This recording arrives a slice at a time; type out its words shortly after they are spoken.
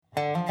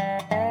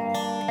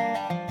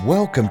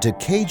Welcome to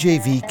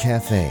KJV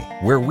Cafe,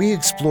 where we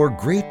explore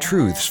great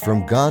truths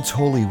from God's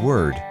holy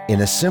word in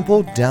a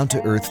simple,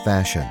 down-to-earth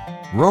fashion.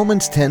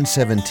 Romans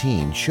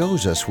 10:17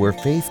 shows us where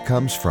faith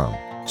comes from.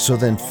 So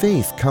then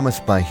faith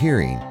cometh by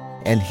hearing,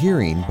 and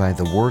hearing by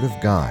the word of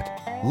God.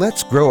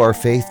 Let's grow our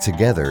faith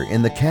together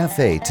in the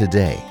cafe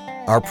today.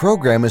 Our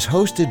program is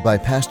hosted by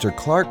Pastor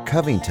Clark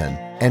Covington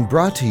and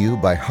brought to you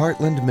by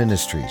Heartland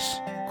Ministries.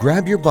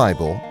 Grab your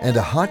Bible and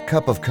a hot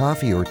cup of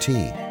coffee or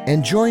tea,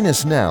 and join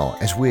us now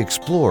as we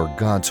explore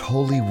God's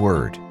holy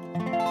word.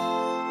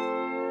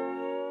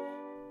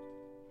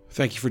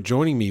 Thank you for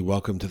joining me.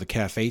 Welcome to the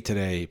cafe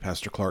today.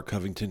 Pastor Clark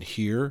Covington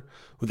here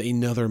with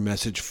another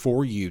message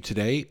for you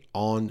today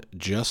on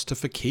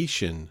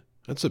justification.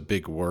 That's a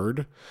big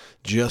word,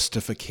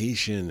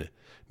 justification.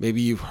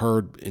 Maybe you've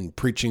heard in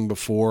preaching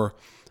before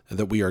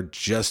that we are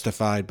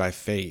justified by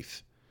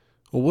faith.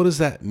 Well, what does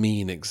that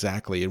mean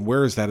exactly, and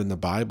where is that in the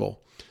Bible?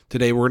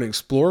 Today we're going to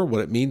explore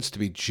what it means to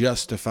be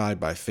justified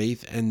by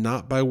faith and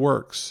not by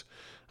works,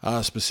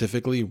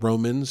 specifically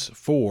Romans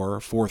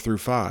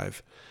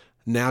 4:4-5.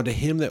 Now to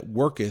him that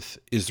worketh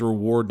is the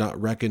reward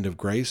not reckoned of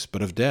grace,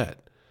 but of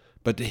debt.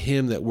 But to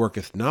him that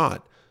worketh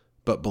not,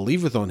 but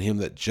believeth on him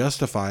that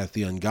justifieth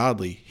the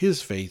ungodly,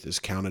 his faith is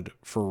counted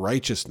for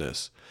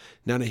righteousness.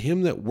 Now to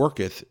him that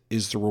worketh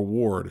is the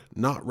reward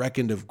not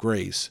reckoned of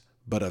grace,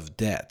 but of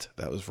debt.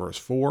 That was verse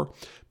 4.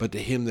 But to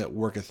him that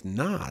worketh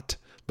not,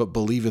 but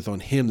believeth on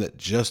him that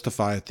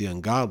justifieth the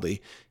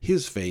ungodly,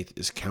 his faith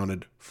is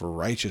counted for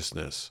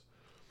righteousness.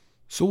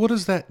 So what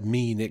does that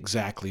mean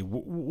exactly?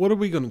 What are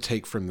we going to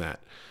take from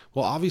that?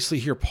 Well, obviously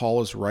here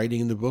Paul is writing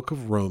in the book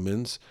of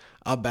Romans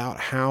about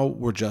how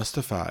we're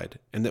justified,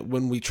 and that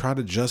when we try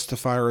to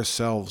justify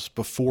ourselves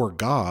before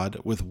God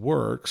with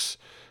works,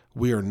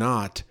 we are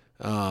not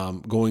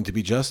going to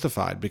be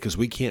justified because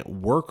we can't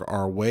work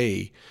our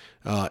way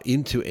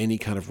into any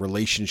kind of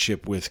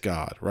relationship with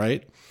God,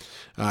 right?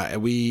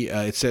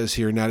 It says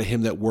here, now to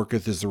him that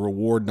worketh is the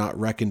reward not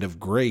reckoned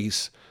of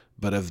grace,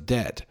 but of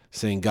debt,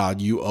 saying,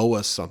 God, you owe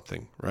us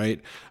something,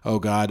 right? Oh,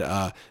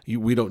 God,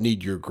 we don't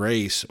need your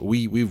grace.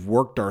 We've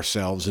worked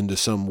ourselves into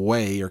some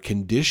way or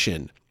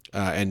condition.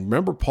 And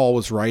remember, Paul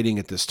was writing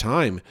at this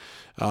time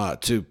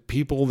to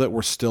people that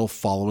were still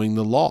following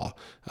the law,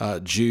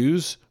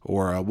 Jews,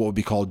 or what would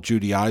be called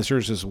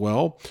Judaizers as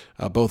well,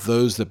 both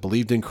those that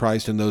believed in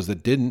Christ and those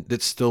that didn't,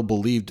 that still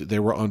believed they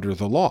were under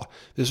the law.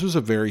 This was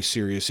a very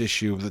serious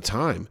issue of the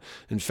time.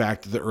 In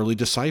fact, the early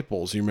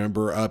disciples, you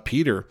remember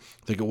Peter,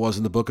 I think it was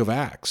in the book of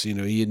Acts,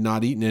 he had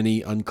not eaten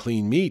any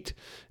unclean meat,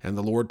 and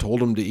the Lord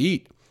told him to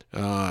eat.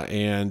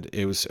 And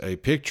it was a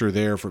picture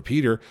there for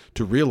Peter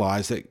to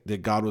realize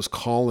that God was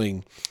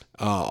calling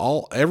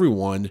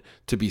everyone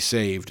to be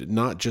saved,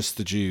 not just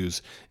the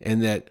Jews,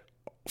 and that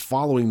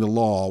following the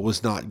law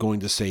was not going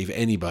to save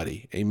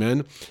anybody.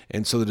 Amen.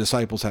 And so the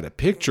disciples had a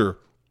picture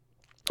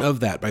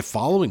of that by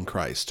following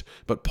Christ.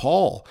 But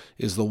Paul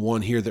is the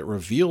one here that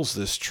reveals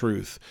this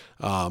truth.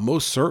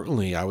 Most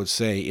certainly, I would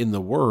say in the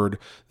word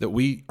that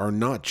we are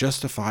not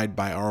justified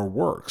by our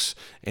works,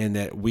 and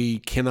that we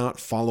cannot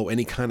follow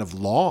any kind of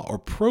law or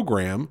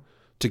program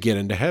to get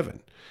into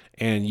heaven.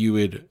 And you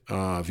would,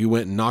 if you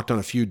went and knocked on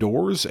a few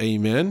doors,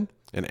 amen,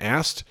 and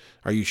asked,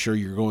 are you sure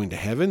you're going to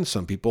heaven?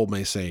 Some people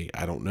may say,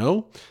 I don't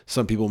know.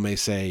 Some people may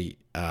say,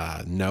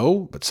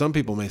 no, but some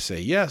people may say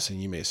yes.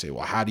 And you may say,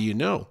 well, how do you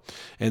know?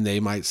 And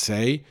they might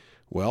say,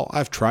 well,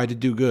 I've tried to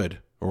do good,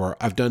 or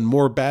I've done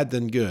more bad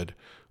than good,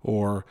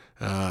 or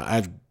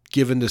I've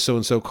given to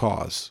so-and-so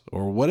cause,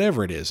 or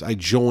whatever it is. I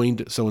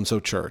joined so-and-so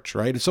church,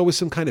 right? It's always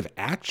some kind of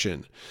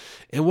action.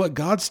 And what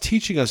God's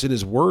teaching us in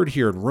his word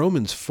here in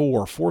Romans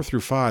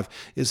 4:4-5,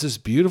 is this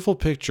beautiful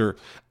picture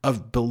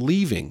of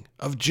believing,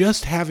 of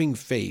just having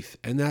faith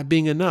and that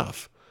being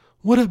enough.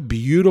 What a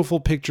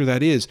beautiful picture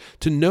that is,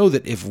 to know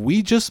that if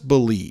we just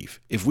believe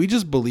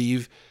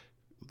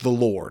the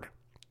Lord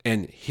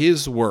and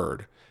his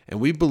word, and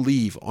we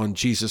believe on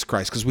Jesus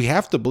Christ, because we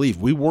have to believe.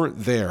 We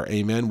weren't there,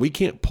 amen? We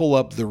can't pull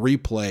up the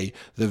replay,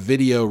 the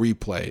video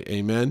replay,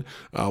 amen?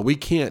 We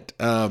can't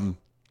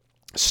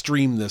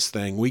stream this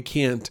thing. We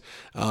can't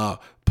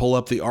pull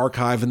up the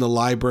archive in the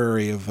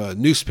library of a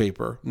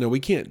newspaper. No, we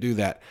can't do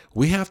that.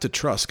 We have to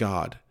trust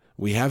God.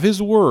 We have his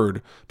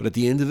word, but at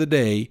the end of the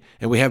day,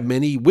 and we have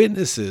many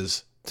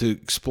witnesses to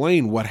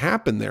explain what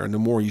happened there. And the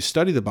more you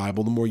study the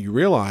Bible, the more you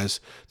realize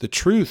the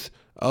truth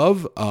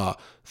of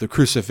the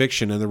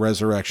crucifixion and the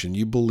resurrection.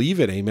 You believe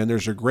it, amen.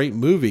 There's a great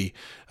movie,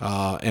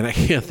 and I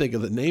can't think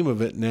of the name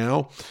of it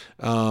now,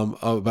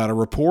 about a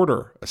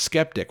reporter, a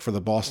skeptic for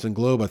the Boston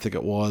Globe, I think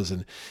it was,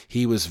 and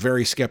he was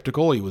very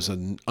skeptical. He was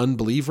an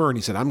unbeliever, and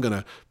he said, I'm going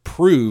to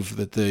prove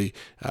that the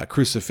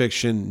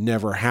crucifixion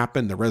never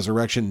happened, the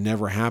resurrection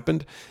never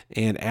happened.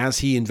 And as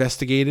he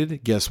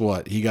investigated, guess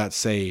what? He got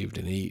saved,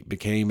 and he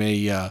became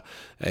a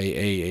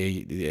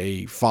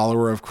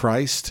follower of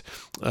Christ,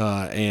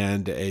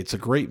 and it's a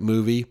great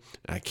movie.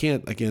 I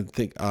can't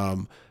think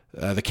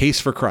the case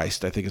for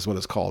Christ, I think is what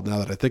it's called. Now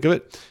that I think of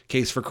it,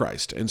 case for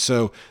Christ. And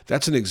so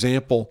that's an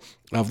example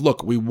of,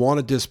 look, we want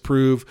to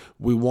disprove,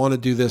 we want to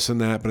do this and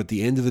that, but at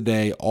the end of the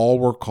day, all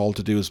we're called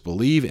to do is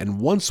believe. And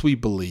once we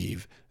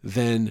believe,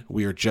 then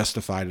we are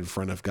justified in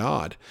front of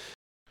God.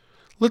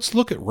 Let's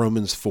look at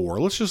Romans 4.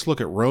 Let's just look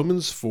at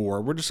Romans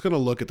 4. We're just going to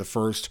look at the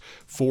first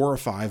 4 or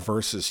 5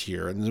 verses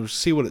here and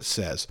see what it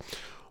says.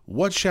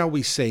 What shall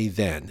we say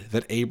then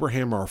that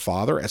Abraham our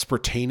father, as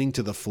pertaining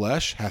to the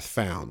flesh, hath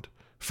found?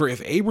 For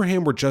if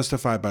Abraham were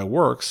justified by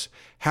works,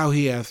 how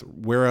he hath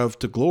whereof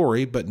to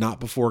glory, but not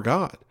before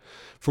God?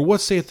 For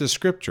what saith the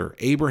Scripture?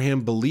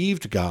 Abraham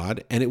believed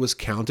God, and it was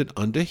counted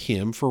unto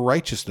him for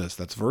righteousness.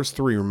 That's verse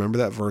 3. Remember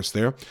that verse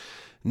there.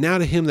 Now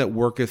to him that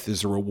worketh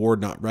is a reward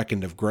not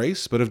reckoned of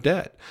grace, but of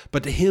debt.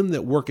 But to him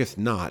that worketh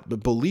not,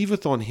 but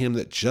believeth on him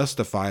that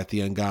justifieth the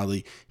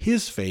ungodly,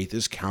 his faith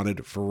is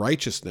counted for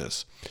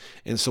righteousness.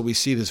 And so we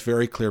see this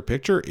very clear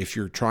picture. If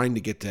you're trying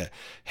to get to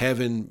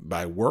heaven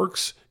by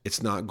works,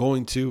 it's not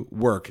going to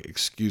work.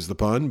 Excuse the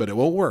pun, but it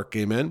won't work.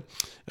 Amen.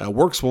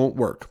 Works won't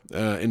work.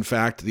 In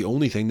fact, the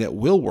only thing that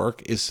will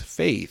work is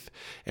faith.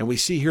 And we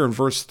see here in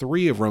verse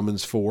 3 of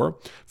Romans 4,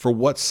 for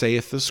what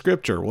saith the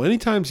Scripture? Well,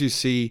 anytime you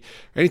see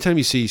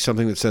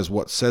something that says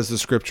what says the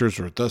Scriptures,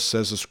 or thus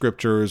says the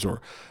Scriptures, or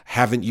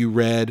haven't you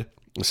read,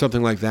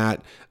 something like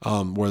that,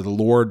 where the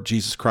Lord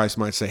Jesus Christ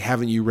might say,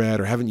 haven't you read,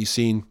 or haven't you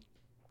seen?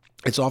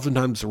 It's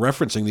oftentimes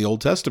referencing the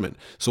Old Testament.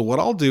 So what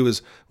I'll do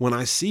is when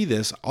I see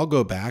this, I'll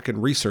go back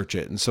and research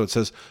it. And so it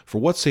says, for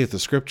what saith the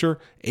Scripture?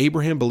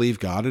 Abraham believed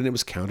God, and it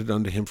was counted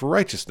unto him for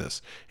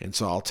righteousness. And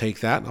so I'll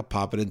take that and I'll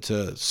pop it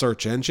into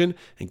search engine,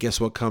 and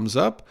guess what comes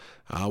up?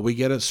 We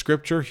get a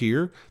scripture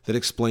here that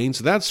explains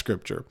that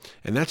scripture,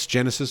 and that's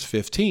Genesis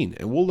 15.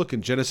 And we'll look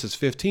in Genesis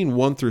 15,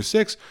 1 through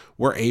 6,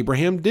 where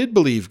Abraham did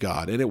believe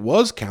God, and it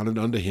was counted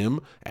unto him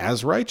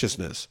as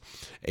righteousness.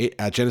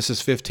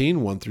 Genesis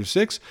 15, 1 through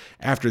 6,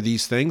 after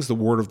these things, the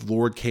word of the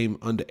Lord came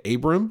unto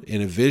Abram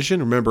in a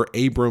vision. Remember,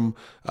 Abram,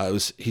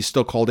 he's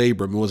still called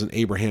Abram. It wasn't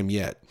Abraham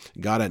yet.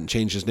 God hadn't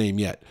changed his name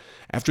yet.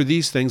 After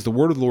these things, the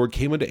word of the Lord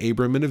came unto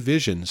Abram in a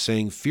vision,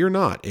 saying, Fear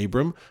not,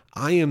 Abram,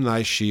 I am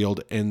thy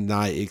shield and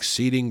thy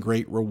exceeding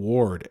great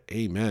reward.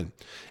 Amen.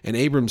 And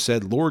Abram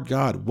said, Lord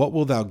God, what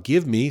wilt thou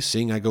give me,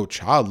 seeing I go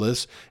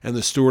childless, and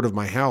the steward of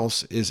my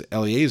house is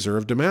Eliezer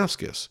of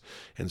Damascus?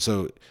 And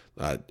so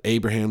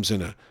Abram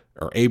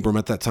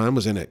at that time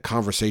was in a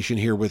conversation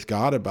here with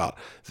God about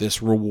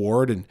this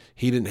reward, and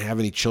he didn't have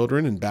any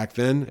children. And back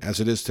then, as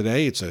it is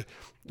today, it's a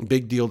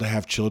big deal to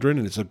have children,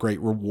 and it's a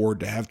great reward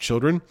to have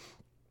children.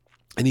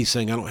 And he's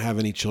saying, I don't have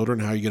any children.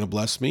 How are you going to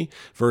bless me?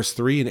 Verse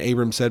 3, and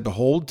Abram said,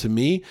 Behold, to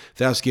me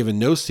thou hast given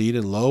no seed,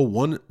 and lo,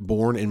 one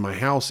born in my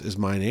house is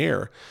mine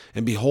heir.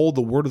 And behold,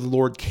 the word of the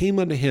Lord came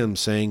unto him,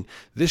 saying,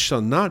 This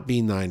shall not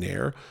be thine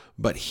heir,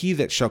 but he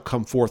that shall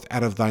come forth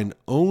out of thine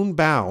own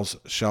bowels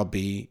shall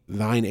be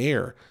thine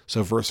heir.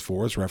 So verse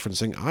 4 is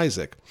referencing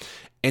Isaac.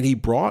 And he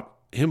brought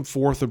him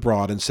forth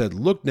abroad, and said,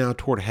 Look now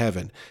toward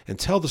heaven, and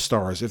tell the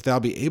stars, if thou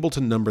be able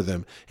to number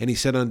them. And he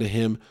said unto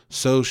him,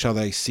 So shall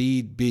thy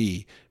seed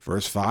be.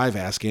 Verse 5,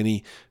 ask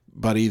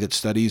anybody that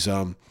studies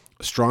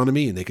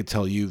astronomy, and they could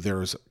tell you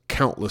there's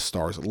countless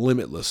stars,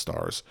 limitless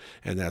stars.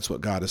 And that's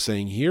what God is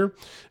saying here,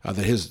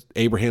 that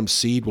Abraham's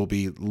seed will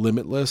be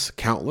limitless,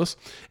 countless.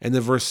 And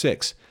then verse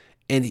 6,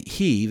 and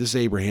he, this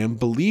Abraham,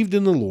 believed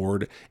in the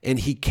Lord, and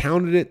he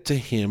counted it to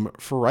him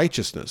for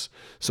righteousness.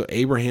 So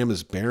Abraham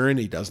is barren.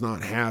 He does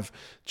not have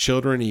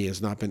children. He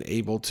has not been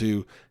able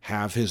to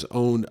have his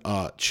own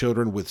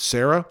children with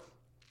Sarah.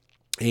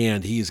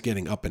 And he is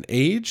getting up in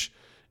age,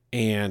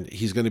 and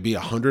he's going to be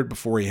 100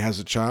 before he has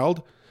a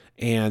child.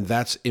 And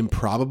that's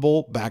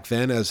improbable back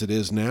then as it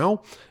is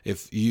now.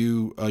 If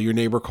your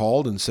neighbor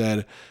called and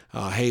said,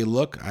 hey,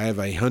 look, I have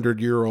a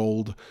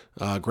 100-year-old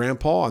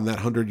grandpa, and that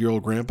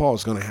 100-year-old grandpa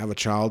is going to have a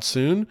child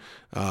soon,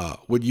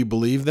 would you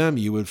believe them?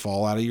 You would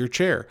fall out of your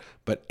chair.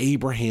 But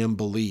Abraham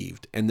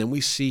believed. And then we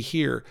see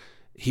here,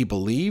 he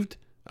believed,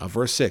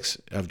 verse 6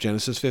 of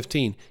Genesis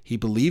 15, he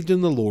believed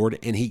in the Lord,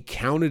 and he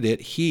counted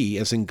it, he,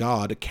 as in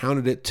God,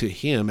 counted it to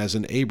him, as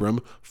in Abram,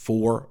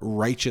 for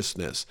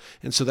righteousness.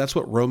 And so that's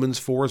what Romans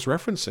 4 is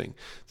referencing,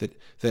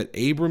 that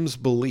Abram's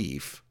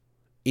belief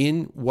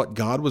in what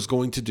God was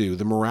going to do,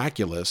 the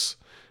miraculous,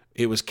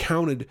 it was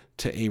counted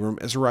to Abram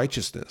as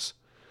righteousness.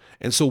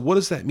 And so what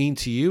does that mean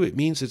to you? It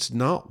means it's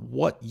not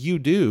what you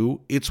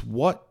do, it's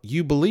what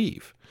you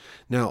believe.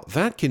 Now,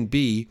 that can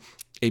be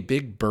a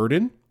big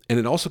burden, and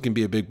it also can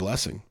be a big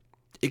blessing.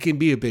 It can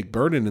be a big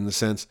burden in the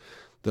sense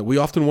that we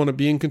often want to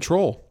be in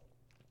control.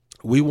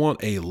 We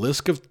want a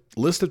list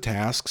of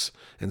tasks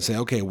and say,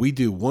 okay, we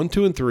do 1,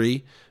 2, and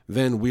 3,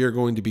 then we are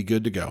going to be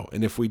good to go.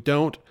 And if we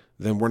don't,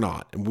 then we're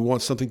not. And we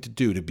want something to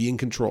do, to be in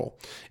control.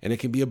 And it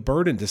can be a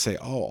burden to say,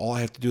 oh, all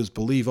I have to do is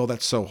believe. Oh,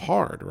 that's so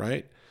hard,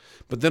 right?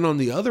 But then on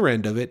the other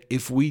end of it,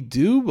 if we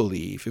do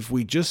believe, if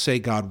we just say,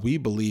 God, we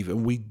believe,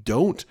 and we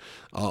don't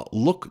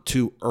look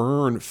to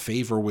earn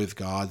favor with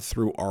God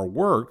through our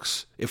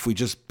works, if we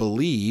just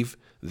believe,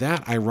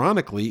 that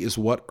ironically is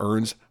what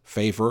earns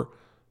favor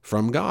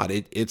from God.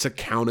 It's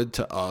accounted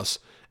to us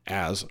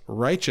as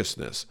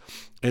righteousness.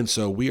 And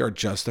so we are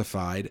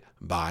justified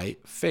by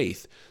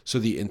faith. So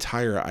the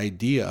entire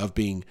idea of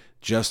being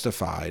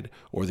justified,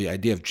 or the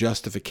idea of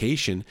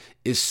justification,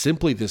 is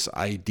simply this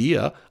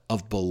idea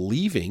of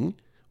believing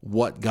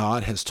what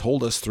God has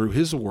told us through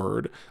his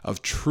word,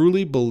 of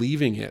truly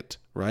believing it,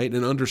 right?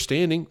 And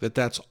understanding that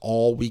that's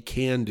all we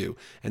can do,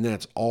 and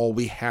that's all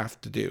we have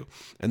to do.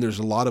 And there's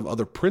a lot of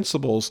other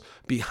principles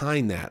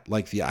behind that,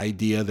 like the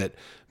idea that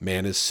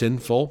man is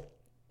sinful.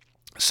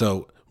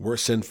 So we're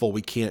sinful.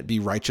 We can't be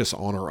righteous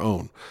on our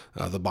own.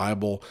 The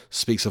Bible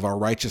speaks of our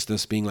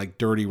righteousness being like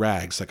dirty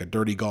rags, like a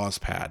dirty gauze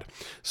pad.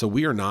 So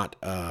we are not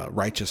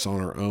righteous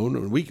on our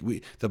own.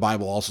 The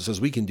Bible also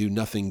says we can do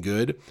nothing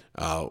good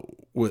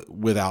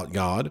without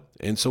God.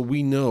 And so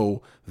we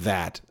know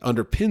that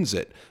underpins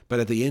it. But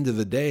at the end of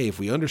the day, if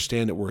we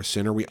understand that we're a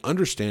sinner, we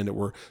understand that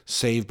we're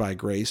saved by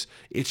grace,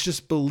 it's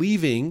just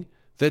believing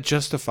that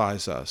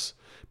justifies us.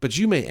 But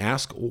you may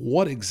ask,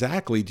 what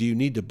exactly do you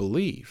need to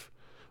believe?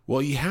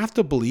 Well, you have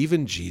to believe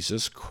in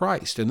Jesus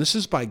Christ. And this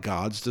is by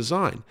God's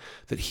design,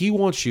 that he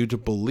wants you to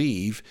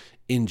believe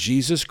in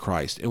Jesus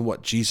Christ and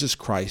what Jesus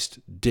Christ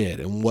did.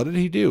 And what did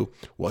he do?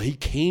 Well, he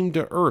came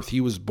to earth.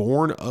 He was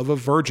born of a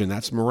virgin.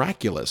 That's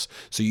miraculous.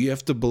 So you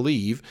have to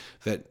believe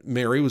that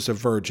Mary was a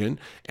virgin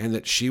and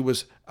that she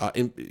was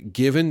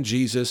given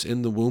Jesus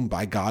in the womb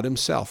by God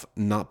himself,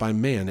 not by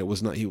man. It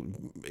was not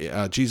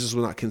Jesus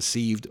was not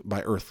conceived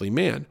by earthly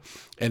man.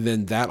 And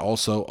then that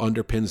also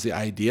underpins the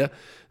idea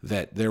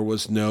that there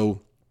was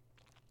no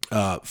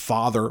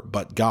father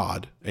but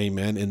God,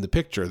 amen, in the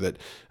picture, that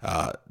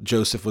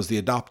Joseph was the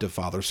adoptive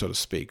father, so to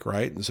speak,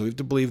 right? And so we have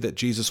to believe that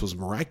Jesus was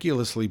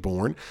miraculously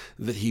born,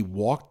 that he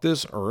walked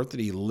this earth, that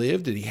he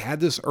lived, that he had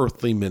this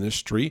earthly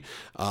ministry,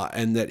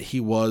 and that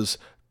he was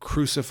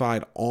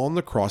crucified on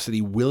the cross, that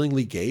he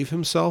willingly gave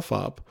himself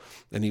up,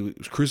 and he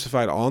was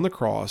crucified on the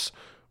cross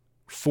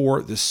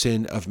for the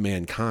sin of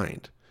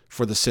mankind,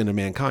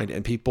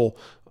 And people,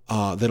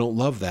 they don't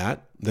love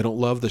that. They don't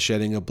love the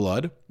shedding of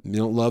blood. They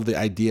don't love the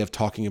idea of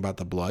talking about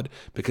the blood,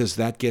 because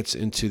that gets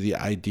into the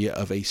idea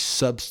of a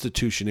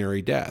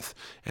substitutionary death.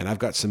 And I've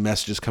got some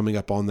messages coming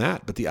up on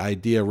that. But the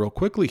idea real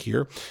quickly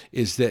here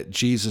is that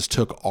Jesus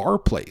took our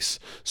place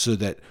so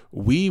that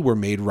we were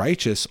made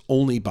righteous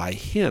only by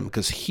him,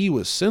 because he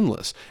was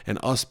sinless. And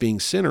us being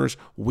sinners,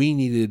 we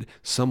needed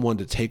someone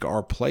to take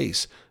our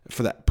place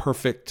for that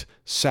perfect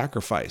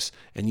sacrifice.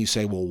 And you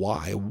say, well,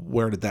 why?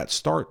 Where did that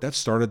start? That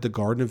started the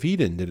Garden of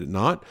Eden, did it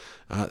not?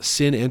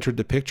 Sin entered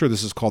the picture.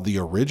 This is called the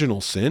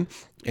original sin,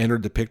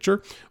 entered the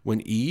picture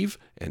when Eve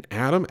and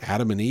Adam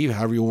and Eve,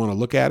 however you want to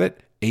look at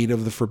it, ate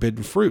of the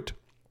forbidden fruit.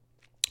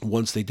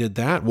 Once they did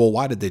that, well,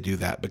 why did they do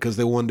that? Because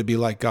they wanted to be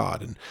like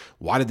God. And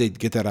why did they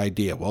get that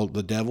idea? Well,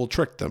 the devil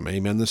tricked them,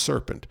 amen, the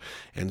serpent.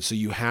 And so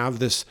you have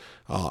this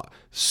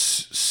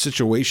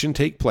situation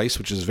take place,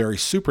 which is very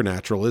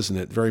supernatural, isn't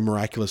it? Very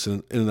miraculous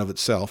in and of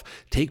itself,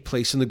 take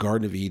place in the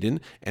Garden of Eden.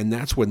 And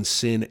that's when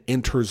sin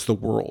enters the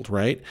world,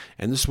 right?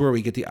 And this is where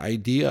we get the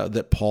idea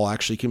that Paul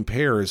actually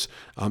compares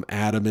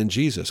Adam and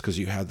Jesus, because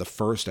you have the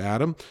first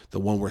Adam, the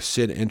one where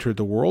sin entered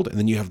the world, and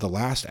then you have the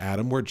last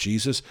Adam where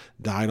Jesus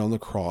died on the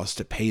cross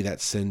to pay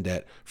that sin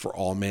debt for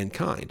all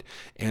mankind.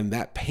 And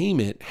that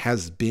payment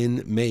has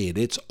been made.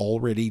 It's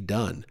already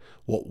done.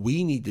 What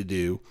we need to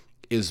do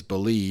is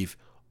believe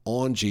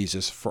on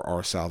Jesus for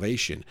our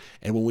salvation.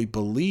 And when we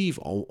believe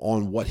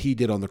on what he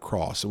did on the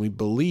cross, and we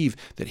believe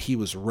that he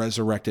was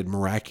resurrected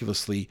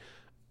miraculously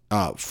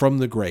from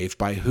the grave,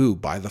 by who?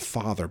 By the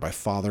Father, by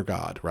Father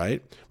God,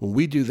 right? When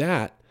we do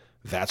that,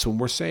 that's when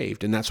we're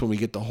saved. And that's when we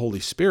get the Holy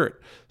Spirit.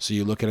 So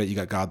you look at it, you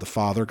got God the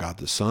Father, God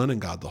the Son, and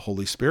God the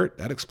Holy Spirit.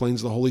 That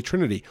explains the Holy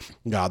Trinity.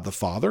 God the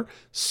Father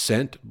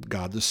sent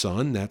God the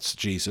Son, that's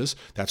Jesus.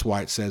 That's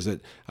why it says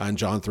that in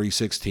John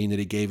 3:16 that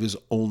he gave his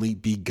only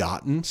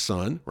begotten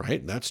Son,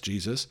 right? That's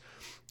Jesus,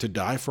 to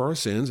die for our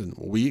sins. And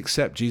we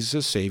accept Jesus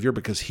as Savior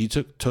because he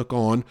took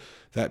on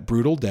that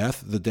brutal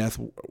death, the death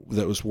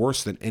that was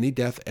worse than any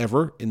death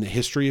ever in the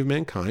history of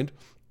mankind.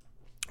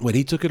 When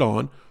he took it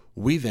on,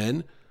 we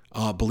then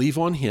believe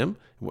on him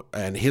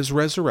and his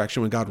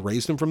resurrection when God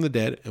raised him from the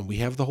dead, and we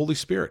have the Holy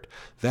Spirit.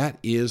 That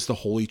is the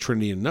Holy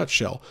Trinity in a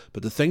nutshell.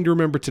 But the thing to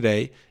remember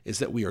today is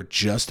that we are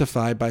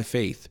justified by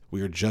faith.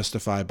 We are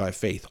justified by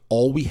faith.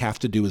 All we have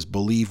to do is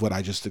believe what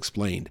I just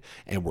explained,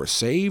 and we're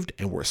saved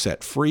and we're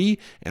set free,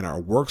 and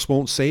our works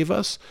won't save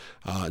us.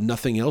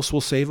 Nothing else will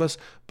save us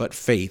but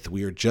faith.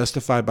 We are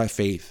justified by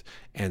faith.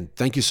 And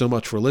thank you so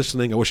much for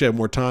listening. I wish I had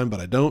more time, but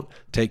I don't.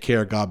 Take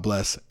care. God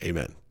bless.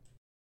 Amen.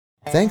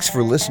 Thanks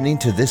for listening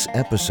to this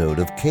episode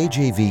of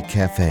KJV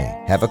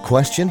Cafe. Have a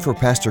question for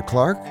Pastor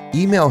Clark?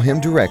 Email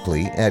him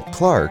directly at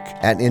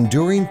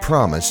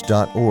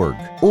clark@enduringpromise.org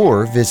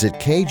or visit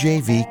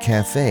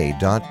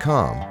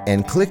kjvcafe.com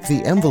and click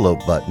the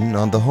envelope button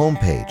on the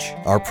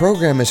homepage. Our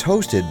program is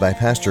hosted by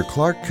Pastor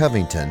Clark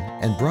Covington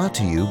and brought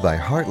to you by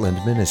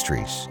Heartland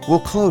Ministries.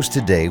 We'll close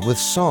today with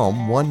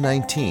Psalm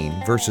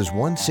 119, verses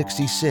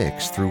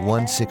 166 through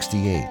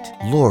 168.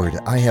 Lord,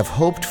 I have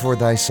hoped for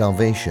thy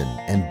salvation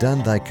and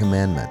done thy commandments.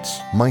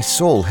 commandments. My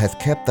soul hath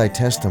kept thy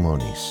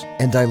testimonies,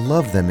 and I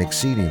love them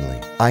exceedingly.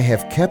 I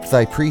have kept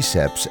thy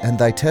precepts and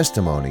thy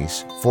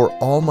testimonies, for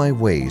all my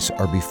ways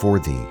are before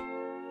thee.